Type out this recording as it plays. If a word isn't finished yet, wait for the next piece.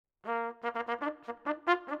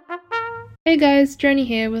Hey guys, Journey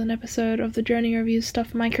here with an episode of the Journey Reviews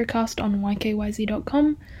Stuff microcast on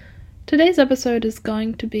ykyz.com. Today's episode is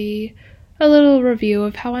going to be a little review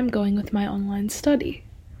of how I'm going with my online study.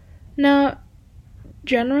 Now,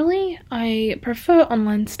 generally, I prefer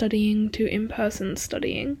online studying to in-person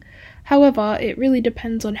studying. However, it really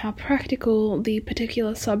depends on how practical the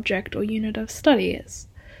particular subject or unit of study is.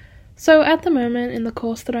 So at the moment in the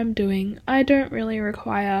course that I'm doing, I don't really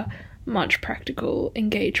require much practical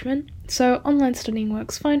engagement, so online studying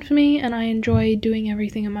works fine for me and I enjoy doing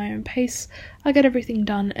everything at my own pace. I get everything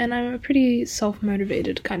done and I'm a pretty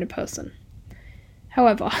self-motivated kind of person.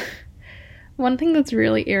 However, one thing that's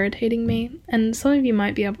really irritating me, and some of you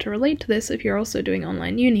might be able to relate to this if you're also doing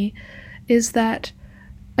online uni, is that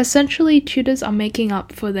essentially tutors are making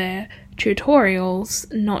up for their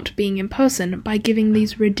tutorials not being in person by giving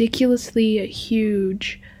these ridiculously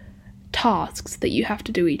huge tasks that you have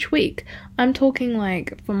to do each week. I'm talking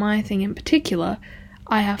like, for my thing in particular,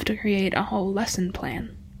 I have to create a whole lesson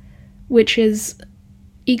plan, which is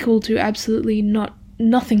equal to absolutely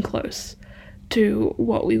nothing close to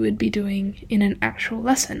what we would be doing in an actual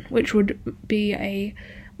lesson, which would be a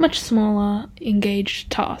much smaller,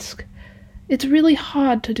 engaged task. It's really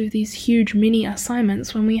hard to do these huge mini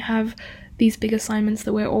assignments when we have these big assignments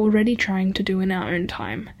that we're already trying to do in our own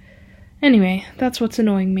time. Anyway, that's what's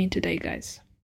annoying me today, guys.